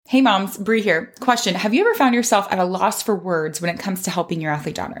Hey moms, Bree here. Question, have you ever found yourself at a loss for words when it comes to helping your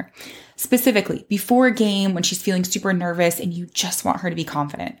athlete daughter? Specifically, before a game when she's feeling super nervous and you just want her to be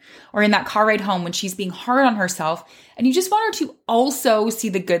confident. Or in that car ride home when she's being hard on herself and you just want her to also see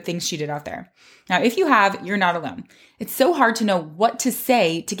the good things she did out there. Now, if you have, you're not alone. It's so hard to know what to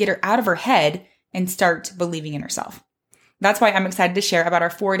say to get her out of her head and start believing in herself. That's why I'm excited to share about our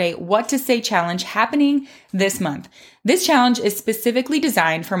 4-day What to Say challenge happening this month. This challenge is specifically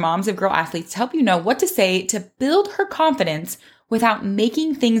designed for moms of girl athletes to help you know what to say to build her confidence without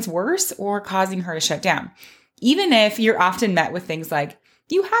making things worse or causing her to shut down. Even if you're often met with things like,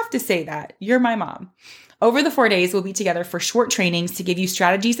 you have to say that, you're my mom. Over the 4 days, we'll be together for short trainings to give you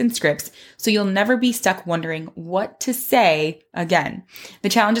strategies and scripts so you'll never be stuck wondering what to say again. The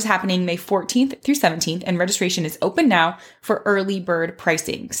challenge is happening May 14th through 17th, and registration is open now for early bird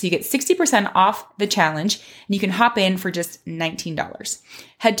pricing. So you get 60% off the challenge, and you can hop in for just $19.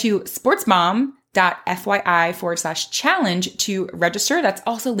 Head to sportsmom.fyi/challenge to register. That's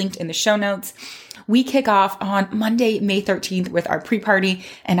also linked in the show notes. We kick off on Monday, May 13th with our pre-party,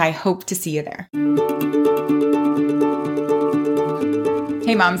 and I hope to see you there.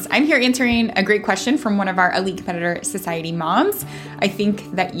 Hey moms, I'm here answering a great question from one of our Elite Competitor Society moms. I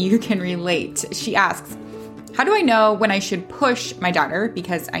think that you can relate. She asks, how do I know when I should push my daughter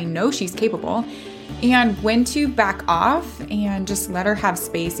because I know she's capable, and when to back off and just let her have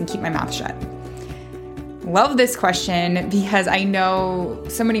space and keep my mouth shut? Love this question because I know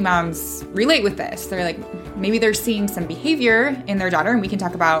so many moms relate with this. They're like, maybe they're seeing some behavior in their daughter, and we can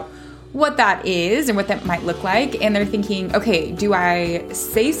talk about what that is and what that might look like. And they're thinking, okay, do I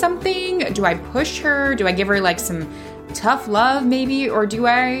say something? Do I push her? Do I give her like some tough love maybe? Or do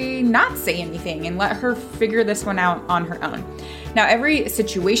I not say anything and let her figure this one out on her own? Now, every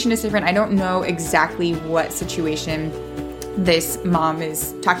situation is different. I don't know exactly what situation this mom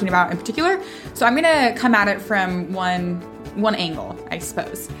is talking about in particular. So I'm going to come at it from one angle, I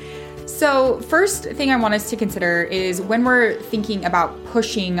suppose. So first thing I want us to consider is when we're thinking about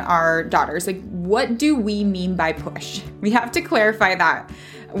pushing our daughters, like what do we mean by push? We have to clarify that.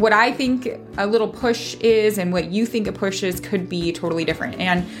 What I think a little push is and what you think a push is could be totally different.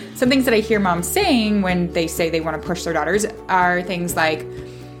 And some things that I hear moms saying when they say they want to push their daughters are things like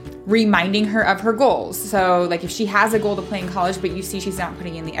reminding her of her goals. So like if she has a goal to play in college, but you see she's not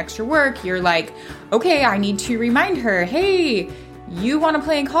putting in the extra work, you're like, okay, I need to remind her, hey, you want to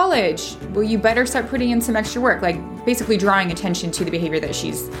play in college. Well, you better start putting in some extra work, like basically drawing attention to the behavior that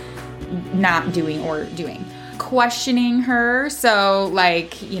she's not doing or doing. Questioning her. So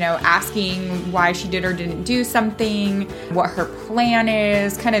like, asking why she did or didn't do something, what her plan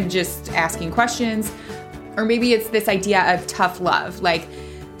is, kind of just asking questions. Or maybe it's this idea of tough love, like,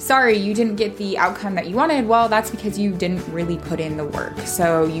 sorry, you didn't get the outcome that you wanted. Well, that's because you didn't really put in the work.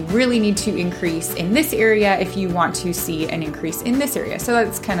 So you really need to increase in this area if you want to see an increase in this area. So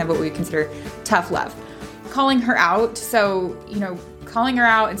that's kind of what we consider tough love. Calling her out. So, calling her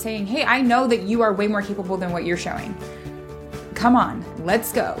out and saying, hey, I know that you are way more capable than what you're showing. Come on,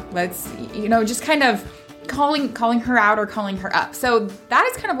 let's go. Let's, just kind of calling her out or calling her up. So that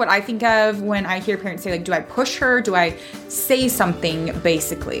is kind of what I think of when I hear parents say, like, do I push her? Do I say something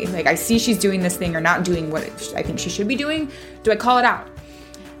basically? Like I see she's doing this thing or not doing what I think she should be doing. Do I call it out?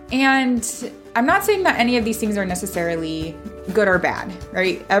 And I'm not saying that any of these things are necessarily good or bad,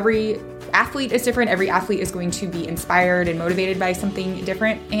 right? Every athlete is different. Every athlete is going to be inspired and motivated by something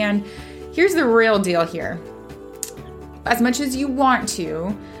different. And here's the real deal here. As much as you want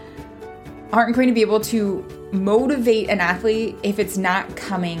to, aren't going to be able to motivate an athlete if it's not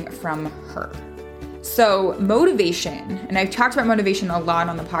coming from her. So motivation, and I've talked about motivation a lot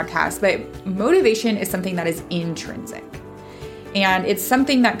on the podcast, but motivation is something that is intrinsic. And it's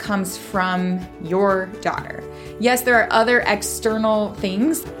something that comes from your daughter. Yes, there are other external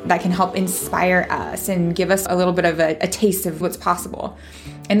things that can help inspire us and give us a little bit of a taste of what's possible.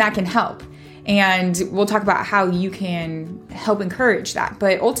 And that can help. And we'll talk about how you can help encourage that.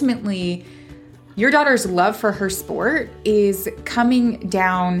 But ultimately, your daughter's love for her sport is coming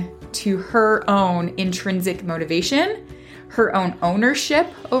down to her own intrinsic motivation, her own ownership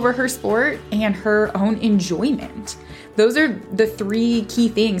over her sport, and her own enjoyment. Those are the three key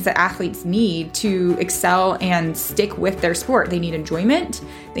things that athletes need to excel and stick with their sport. They need enjoyment,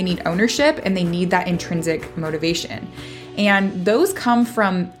 they need ownership, and they need that intrinsic motivation. And those come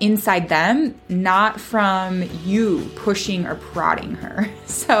from inside them, not from you pushing or prodding her.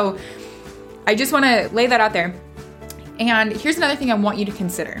 So I just want to lay that out there. And here's another thing I want you to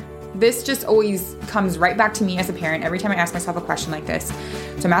consider. This just always comes right back to me as a parent every time I ask myself a question like this.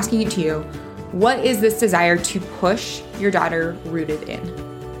 So I'm asking it to you. What is this desire to push your daughter rooted in?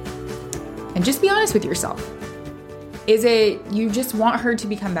 And just be honest with yourself. Is it you just want her to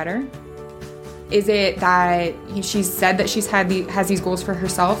become better? Is it that she's said that has these goals for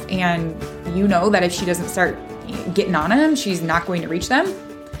herself, and you know that if she doesn't start getting on them, she's not going to reach them?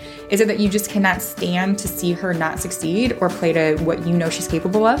 Is it that you just cannot stand to see her not succeed or play to what you know she's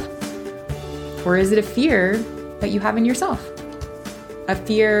capable of? Or is it a fear that you have in yourself? A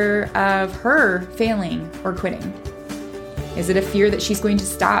fear of her failing or quitting? Is it a fear that she's going to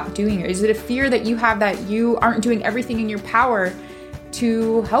stop doing it? Is it a fear that you have that you aren't doing everything in your power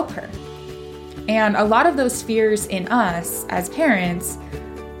to help her? And a lot of those fears in us as parents,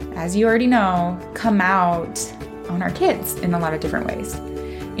 as you already know, come out on our kids in a lot of different ways.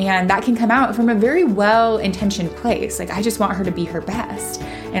 And that can come out from a very well-intentioned place. Like, I just want her to be her best,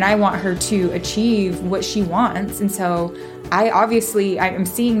 and I want her to achieve what she wants. And so I'm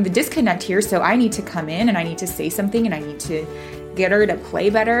seeing the disconnect here. So I need to come in and I need to say something, and I need to get her to play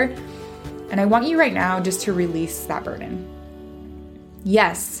better. And I want you right now just to release that burden.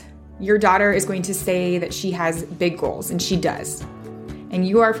 Yes, your daughter is going to say that she has big goals, and she does. And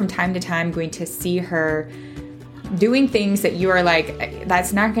you are from time to time going to see her doing things that you are like,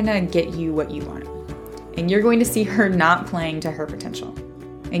 that's not going to get you what you want. And you're going to see her not playing to her potential.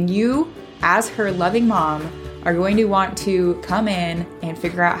 And you, as her loving mom, are going to want to come in and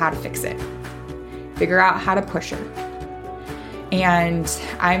figure out how to fix it. Figure out how to push her. And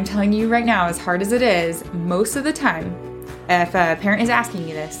I'm telling you right now, as hard as it is, most of the time, if a parent is asking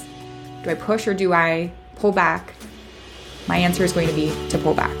you this, do I push or do I pull back? My answer is going to be to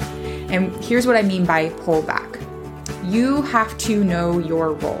pull back. And here's what I mean by pull back. You have to know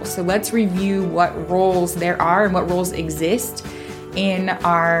your role. So let's review what roles there are and what roles exist in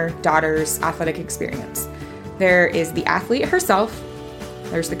our daughter's athletic experience. There is the athlete herself,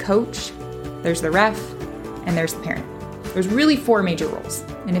 there's the coach, there's the ref, and there's the parent. There's really 4 major roles.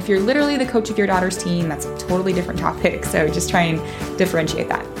 And if you're literally the coach of your daughter's team, that's a totally different topic. So just try and differentiate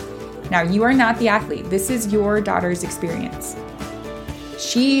that. Now, you are not the athlete. This is your daughter's experience.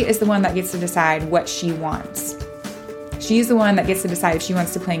 She is the one that gets to decide what she wants. She's the one that gets to decide if she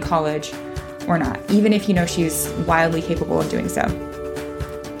wants to play in college or not, even if you know she's wildly capable of doing so.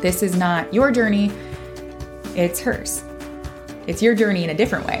 This is not your journey. It's hers. It's your journey in a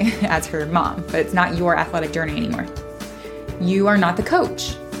different way as her mom, but it's not your athletic journey anymore. You are not the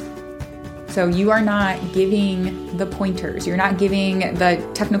coach. So you are not giving the pointers. You're not giving the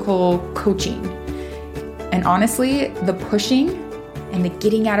technical coaching. And honestly, the pushing and the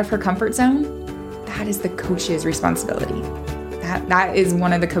getting out of her comfort zone, that is the coach's responsibility. That is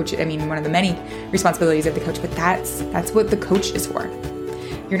one of the one of the many responsibilities of the coach, but that's what the coach is for.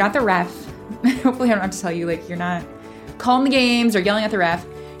 You're not the ref. Hopefully I don't have to tell you, you're not calling the games or yelling at the ref.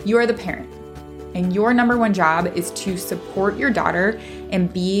 You are the parent. And your number one job is to support your daughter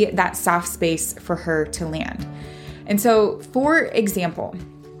and be that soft space for her to land. And so, for example,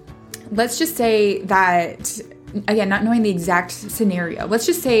 let's just say that, again, not knowing the exact scenario, let's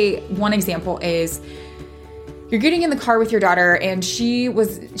just say one example is you're getting in the car with your daughter and she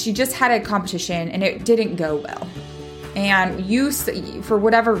just had a competition and it didn't go well. And you, for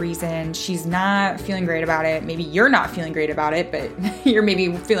whatever reason, she's not feeling great about it. Maybe you're not feeling great about it, but you're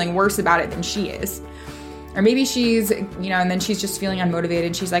maybe feeling worse about it than she is. Or maybe she's, and then she's just feeling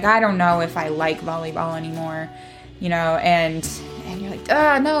unmotivated. She's like, I don't know if I like volleyball anymore, and you're like,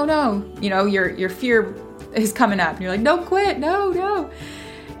 no. Your fear is coming up and you're like, don't quit. No.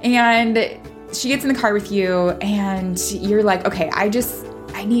 And she gets in the car with you and you're like, okay, I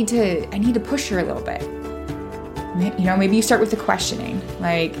need to push her a little bit. Maybe you start with the questioning,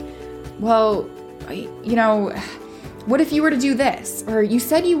 like, well, what if you were to do this? Or you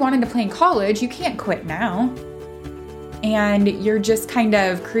said you wanted to play in college, you can't quit now. And you're just kind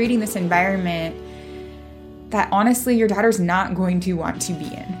of creating this environment that honestly your daughter's not going to want to be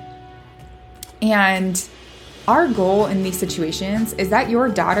in. And our goal in these situations is that your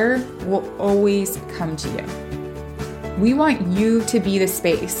daughter will always come to you. We want you to be the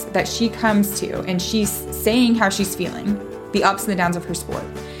space that she comes to and she's saying how she's feeling, the ups and the downs of her sport.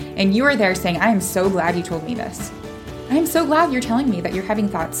 And you are there saying, I am so glad you told me this. I am so glad you're telling me that you're having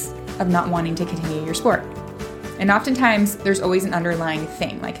thoughts of not wanting to continue your sport. And oftentimes there's always an underlying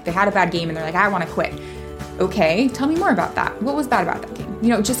thing. Like they had a bad game and they're like, I want to quit. Okay, tell me more about that. What was bad about that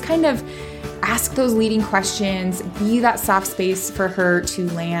game? Just kind of ask those leading questions, be that soft space for her to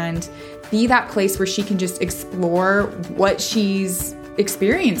land, be that place where she can just explore what she's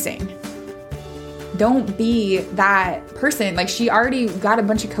experiencing. Don't be that person. Like she already got a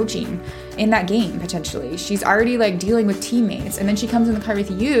bunch of coaching in that game, potentially. She's already dealing with teammates. And then she comes in the car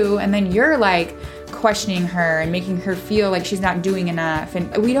with you and then you're like questioning her and making her feel like she's not doing enough.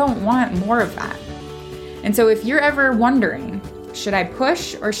 And we don't want more of that. And so if you're ever wondering, should I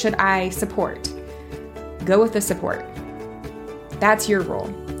push or should I support? Go with the support. That's your role.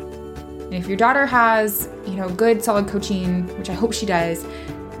 And if your daughter has, good solid coaching, which I hope she does,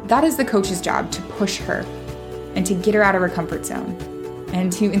 that is the coach's job, to push her and to get her out of her comfort zone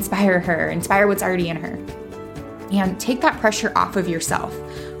and to inspire what's already in her. And take that pressure off of yourself.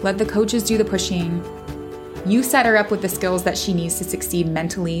 Let the coaches do the pushing. You set her up with the skills that she needs to succeed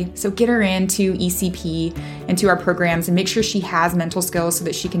mentally. So get her into ECP, into our programs, and make sure she has mental skills so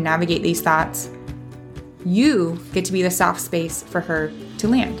that she can navigate these thoughts. You get to be the soft space for her to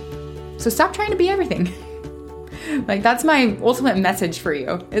land. So stop trying to be everything. That's my ultimate message for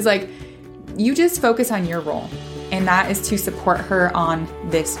you, is you just focus on your role. And that is to support her on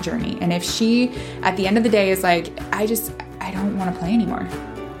this journey. And if she, at the end of the day, is I don't want to play anymore.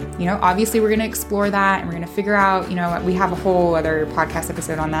 Obviously we're going to explore that and we're going to figure out, we have a whole other podcast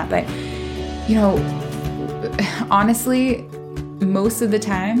episode on that. But, honestly, most of the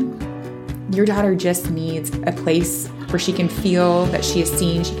time, your daughter just needs a place where she can feel that she is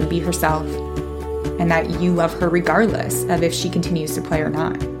seen, she can be herself, and that you love her regardless of if she continues to play or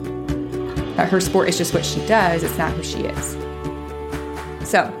not. That her sport is just what she does, it's not who she is.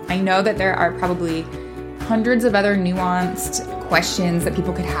 So I know that there are probably hundreds of other nuanced questions that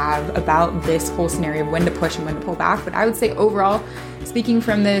people could have about this whole scenario of when to push and when to pull back. But I would say overall, speaking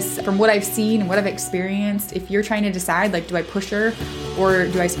from what I've seen and what I've experienced, if you're trying to decide, do I push her or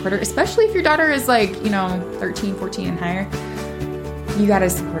do I support her? Especially if your daughter is 13, 14 and higher, you got to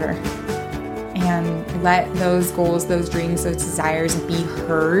support her and let those goals, those dreams, those desires be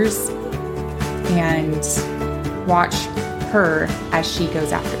hers, and watch her as she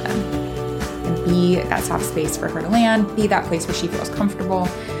goes after them. And be that soft space for her to land, be that place where she feels comfortable.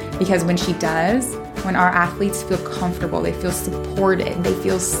 Because when she does, when our athletes feel comfortable, they feel supported, they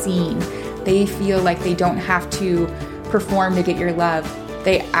feel seen, they feel like they don't have to perform to get your love,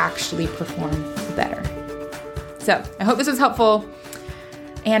 they actually perform better. So I hope this was helpful.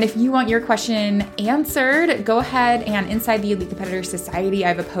 And if you want your question answered, go ahead and inside the Elite Competitor Society, I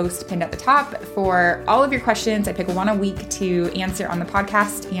have a post pinned at the top for all of your questions. I pick one a week to answer on the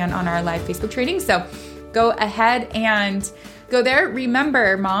podcast and on our live Facebook training. So go ahead and go there.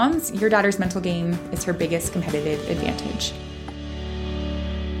 Remember, moms, your daughter's mental game is her biggest competitive advantage.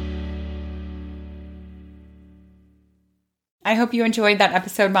 I hope you enjoyed that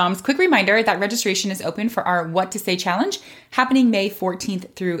episode, moms. Quick reminder that registration is open for our What to Say Challenge happening May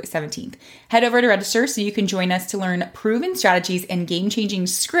 14th through 17th. Head over to register so you can join us to learn proven strategies and game-changing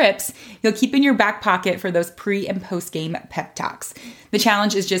scripts you'll keep in your back pocket for those pre- and post-game pep talks. The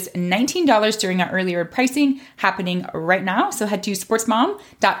challenge is just $19 during our early bird pricing happening right now. So head to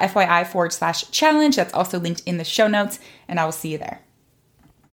sportsmom.fyi/challenge. That's also linked in the show notes, and I will see you there.